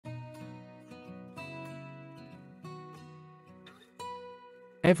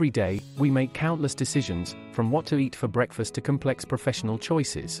Every day, we make countless decisions, from what to eat for breakfast to complex professional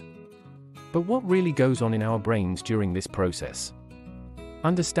choices. But what really goes on in our brains during this process?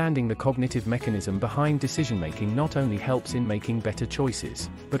 Understanding the cognitive mechanism behind decision-making not only helps in making better choices,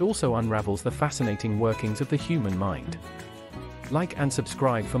 but also unravels the fascinating workings of the human mind. Like and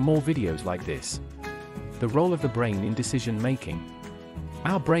subscribe for more videos like this. The role of the brain in decision-making.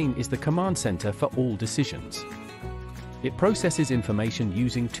 Our brain is the command center for all decisions. It processes information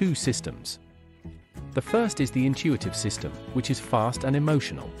using two systems. The first is the intuitive system, which is fast and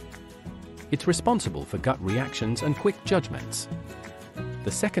emotional. It's responsible for gut reactions and quick judgments.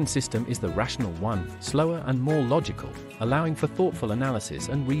 The second system is the rational one, slower and more logical, allowing for thoughtful analysis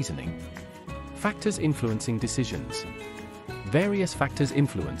and reasoning. Factors influencing decisions. Various factors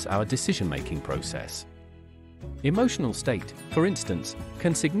influence our decision-making process. Emotional state, for instance,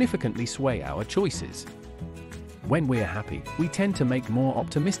 can significantly sway our choices. When we're happy, we tend to make more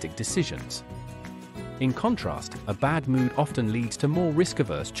optimistic decisions. In contrast, a bad mood often leads to more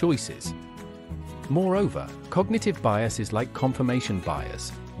risk-averse choices. Moreover, cognitive bias is like confirmation bias,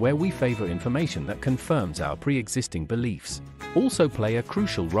 where we favor information that confirms our pre-existing beliefs, also play a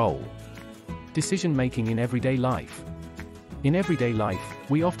crucial role. Decision-making in everyday life. In everyday life,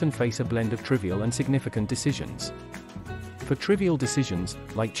 we often face a blend of trivial and significant decisions. For trivial decisions,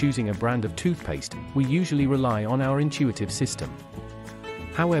 like choosing a brand of toothpaste, we usually rely on our intuitive system.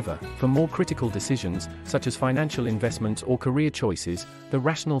 However, for more critical decisions, such as financial investments or career choices, the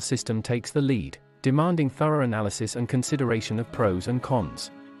rational system takes the lead, demanding thorough analysis and consideration of pros and cons.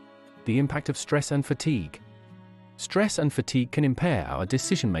 The impact of stress and fatigue. Stress and fatigue can impair our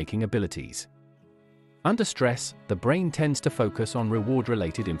decision-making abilities. Under stress, the brain tends to focus on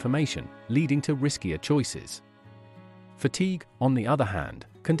reward-related information, leading to riskier choices. Fatigue, on the other hand,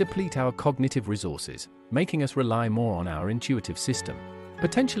 can deplete our cognitive resources, making us rely more on our intuitive system,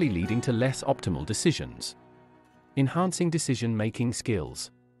 potentially leading to less optimal decisions. Enhancing decision-making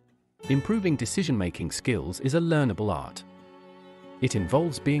skills. Improving decision-making skills is a learnable art. It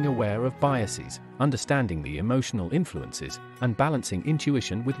involves being aware of biases, understanding the emotional influences, and balancing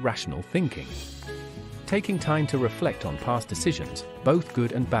intuition with rational thinking. Taking time to reflect on past decisions, both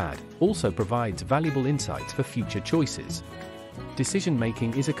good and bad, also provides valuable insights for future choices.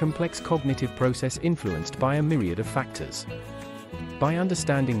 Decision-making is a complex cognitive process influenced by a myriad of factors. By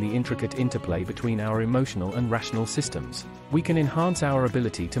understanding the intricate interplay between our emotional and rational systems, we can enhance our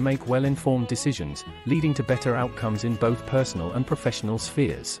ability to make well-informed decisions, leading to better outcomes in both personal and professional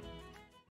spheres.